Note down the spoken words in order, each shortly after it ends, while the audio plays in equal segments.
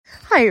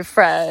Hi,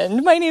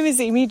 friend. My name is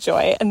Amy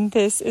Joy, and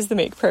this is the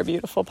Make Prayer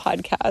Beautiful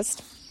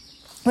podcast.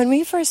 When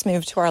we first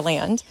moved to our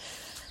land,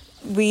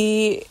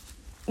 we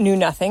knew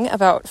nothing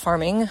about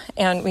farming,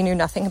 and we knew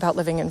nothing about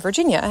living in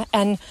Virginia.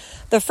 And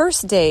the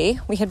first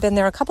day, we had been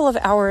there a couple of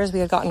hours. We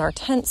had gotten our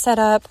tent set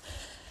up,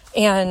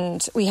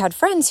 and we had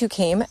friends who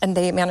came, and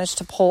they managed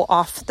to pull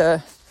off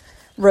the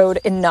road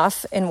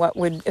enough in what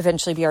would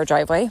eventually be our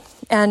driveway.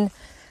 And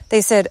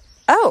they said,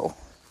 oh,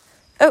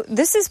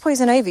 this is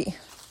poison ivy.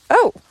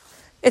 Oh,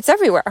 it's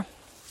everywhere.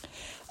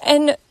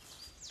 And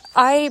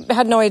I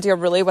had no idea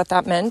really what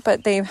that meant,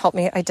 but they helped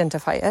me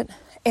identify it.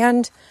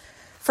 And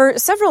for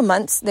several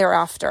months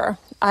thereafter,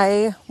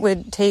 I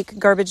would take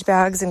garbage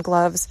bags and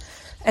gloves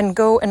and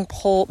go and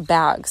pull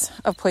bags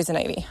of poison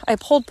ivy. I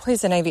pulled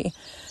poison ivy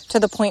to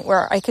the point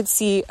where I could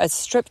see a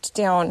stripped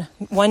down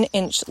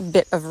 1-inch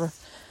bit of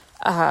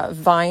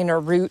vine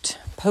or root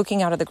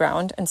poking out of the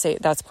ground and say,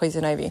 that's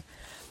poison ivy.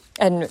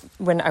 And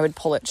when I would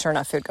pull it, sure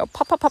enough, it would go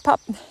pop, pop, pop,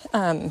 pop.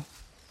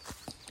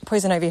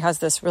 Poison ivy has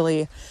this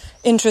really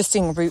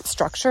interesting root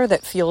structure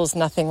that feels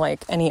nothing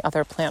like any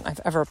other plant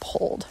I've ever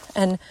pulled.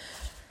 And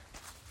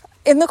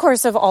in the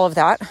course of all of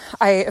that,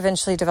 I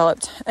eventually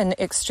developed an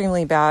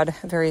extremely bad,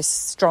 very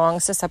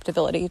strong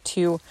susceptibility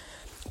to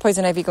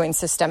poison ivy going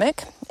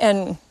systemic.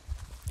 And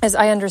as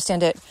I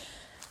understand it,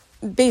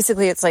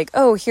 basically it's like,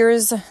 oh,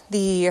 here's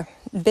the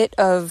bit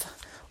of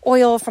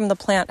oil from the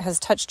plant has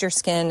touched your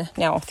skin.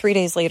 Now, 3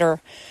 days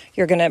later,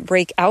 you're going to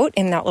break out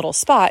in that little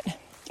spot.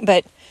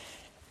 But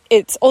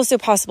it's also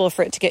possible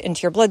for it to get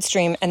into your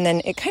bloodstream, and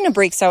then it kind of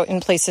breaks out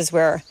in places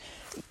where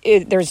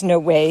there's no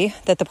way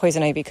that the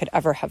poison ivy could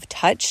ever have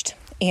touched.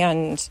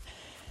 And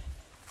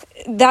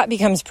that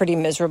becomes pretty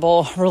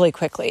miserable really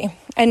quickly.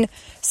 And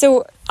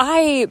so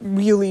I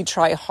really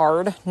try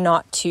hard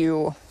not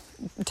to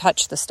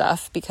touch the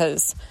stuff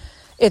because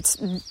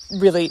it's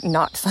really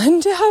not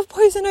fun to have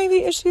poison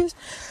ivy issues.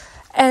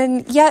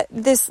 And yet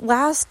this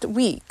last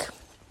week,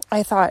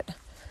 I thought,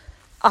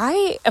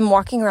 I am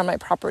walking around my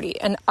property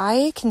and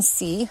I can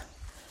see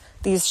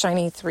these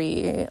shiny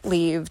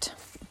 3-leaved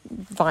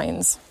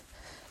vines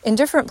in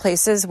different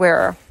places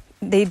where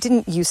they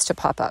didn't used to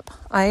pop up.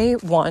 I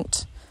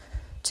want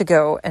to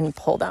go and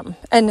pull them.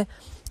 And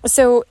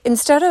so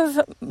instead of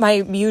my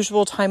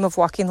usual time of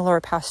walking the lower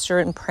pasture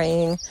and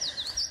praying,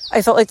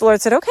 I felt like the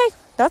Lord said, okay,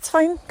 that's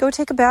fine. Go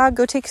take a bag,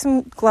 go take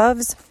some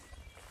gloves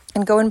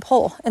and go and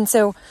pull. And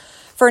so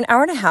for an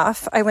hour and a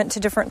half, I went to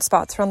different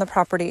spots around the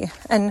property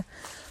and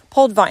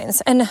pulled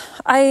vines. And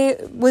I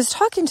was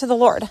talking to the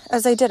Lord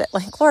as I did it,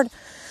 like, Lord,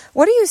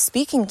 what are you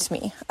speaking to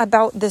me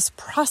about this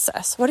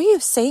process? What are you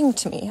saying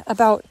to me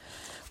about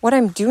what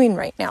I'm doing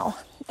right now?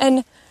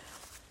 And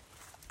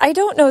I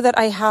don't know that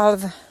I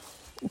have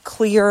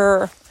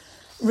clear,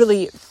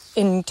 really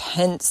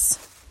intense,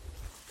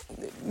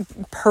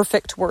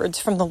 perfect words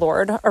from the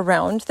Lord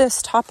around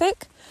this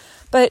topic.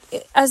 But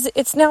as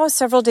it's now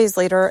several days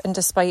later, and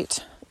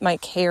despite my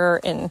care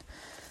in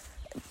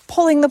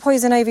pulling the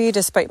poison ivy,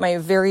 despite my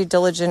very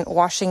diligent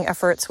washing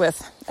efforts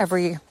with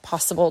every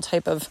possible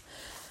type of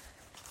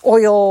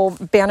oil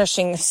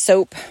banishing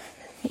soap.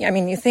 I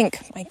mean, you think,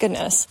 my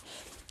goodness,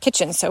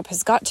 kitchen soap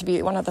has got to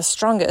be one of the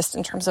strongest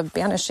in terms of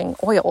banishing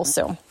oil.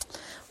 So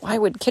why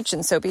would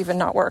kitchen soap even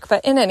not work?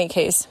 But in any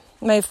case,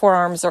 my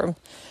forearms are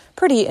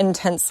pretty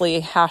intensely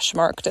hash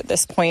marked at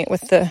this point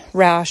with the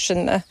rash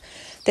and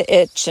the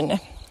itch. And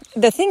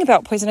the thing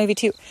about poison ivy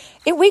too,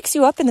 it wakes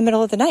you up in the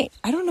middle of the night.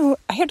 I don't know,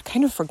 I had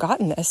kind of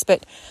forgotten this,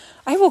 but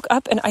I woke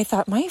up and I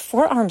thought my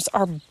forearms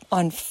are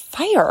on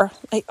fire.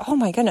 Like, oh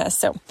my goodness.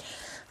 So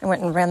I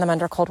went and ran them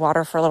under cold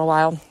water for a little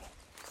while.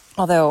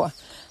 Although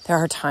there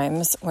are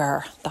times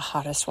where the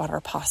hottest water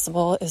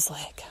possible is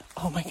like,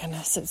 oh my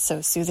goodness, it's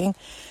so soothing.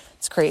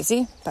 It's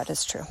crazy, but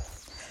it's true.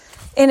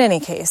 In any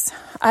case,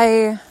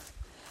 I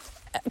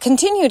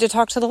continue to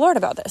talk to the Lord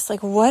about this.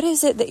 Like, what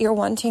is it that you're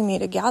wanting me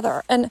to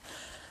gather? And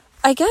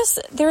I guess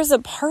there's a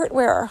part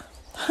where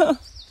I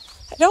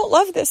don't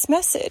love this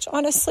message,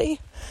 honestly,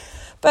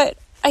 but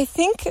I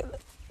think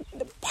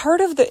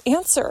part of the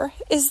answer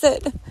is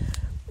that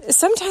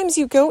sometimes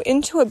you go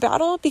into a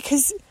battle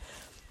because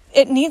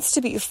it needs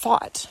to be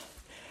fought.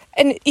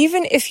 And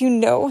even if you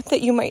know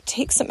that you might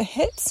take some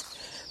hits,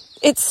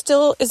 it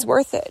still is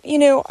worth it. You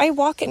know, I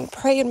walk and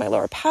pray in my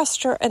lower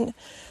pasture, and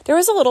there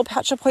was a little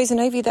patch of poison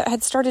ivy that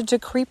had started to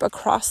creep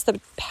across the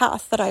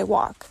path that I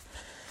walk.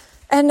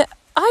 And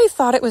I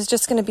thought it was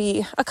just going to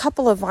be a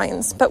couple of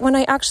vines, but when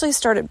I actually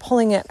started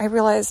pulling it, I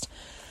realized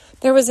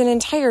there was an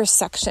entire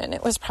section.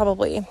 It was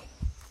probably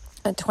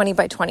a 20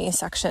 by 20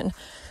 section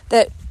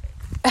that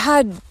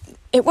had,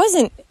 it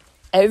wasn't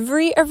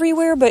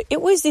everywhere, but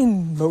it was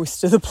in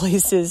most of the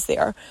places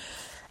there.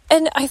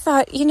 And I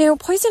thought, you know,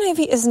 poison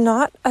ivy is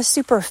not a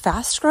super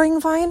fast growing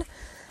vine,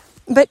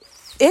 but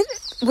it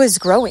was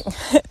growing.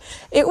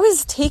 It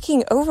was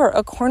taking over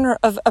a corner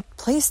of a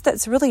place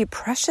that's really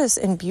precious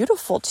and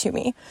beautiful to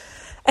me.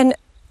 And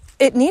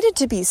it needed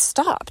to be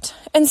stopped.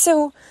 And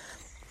so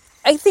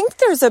I think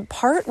there's a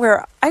part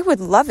where I would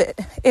love it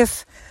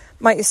if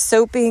my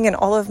soaping and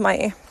all of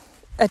my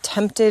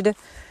attempted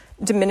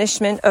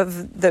diminishment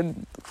of the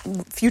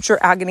future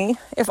agony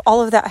if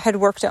all of that had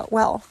worked out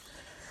well.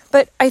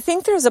 But I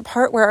think there's a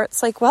part where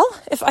it's like, well,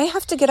 if I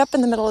have to get up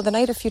in the middle of the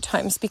night a few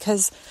times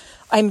because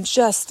I'm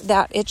just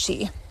that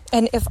itchy,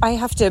 and if I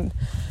have to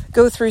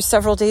go through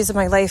several days of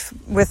my life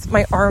with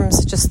my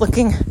arms just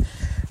looking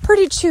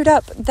pretty chewed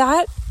up,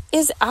 that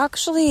is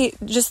actually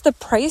just the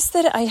price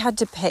that I had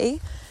to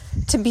pay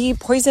to be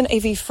poison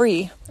ivy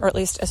free, or at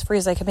least as free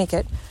as I could make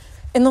it,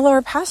 in the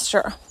lower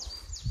pasture.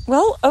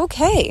 Well,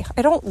 okay,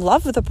 I don't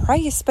love the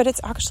price, but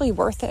it's actually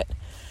worth it.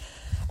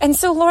 And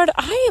so, Lord,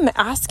 I am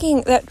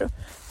asking that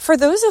for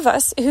those of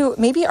us who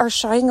maybe are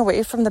shying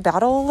away from the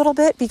battle a little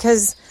bit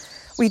because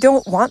we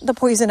don't want the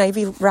poison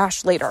ivy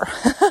rash later.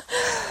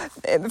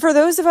 For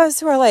those of us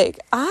who are like,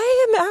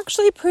 I am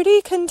actually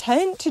pretty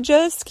content to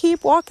just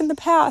keep walking the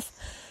path.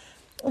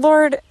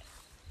 Lord,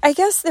 I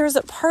guess there's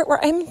a part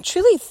where I'm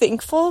truly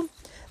thankful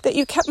that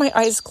you kept my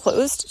eyes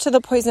closed to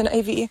the poison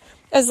ivy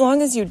as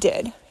long as you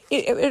did.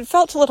 It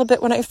felt a little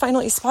bit when I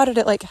finally spotted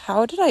it, like,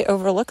 how did I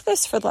overlook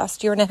this for the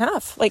last year and a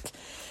half? Like,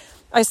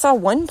 I saw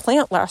one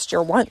plant last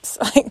year once.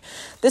 Like,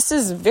 this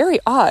is very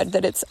odd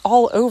that it's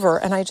all over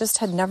and I just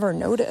had never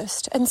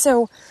noticed. And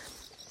so,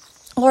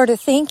 Lord,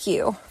 thank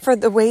you for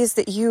the ways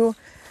that you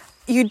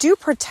do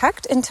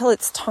protect until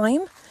it's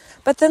time.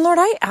 But then, Lord,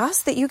 I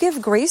ask that you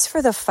give grace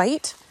for the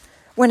fight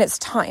when it's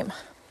time.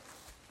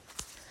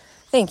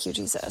 Thank you,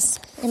 Jesus.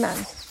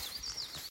 Amen.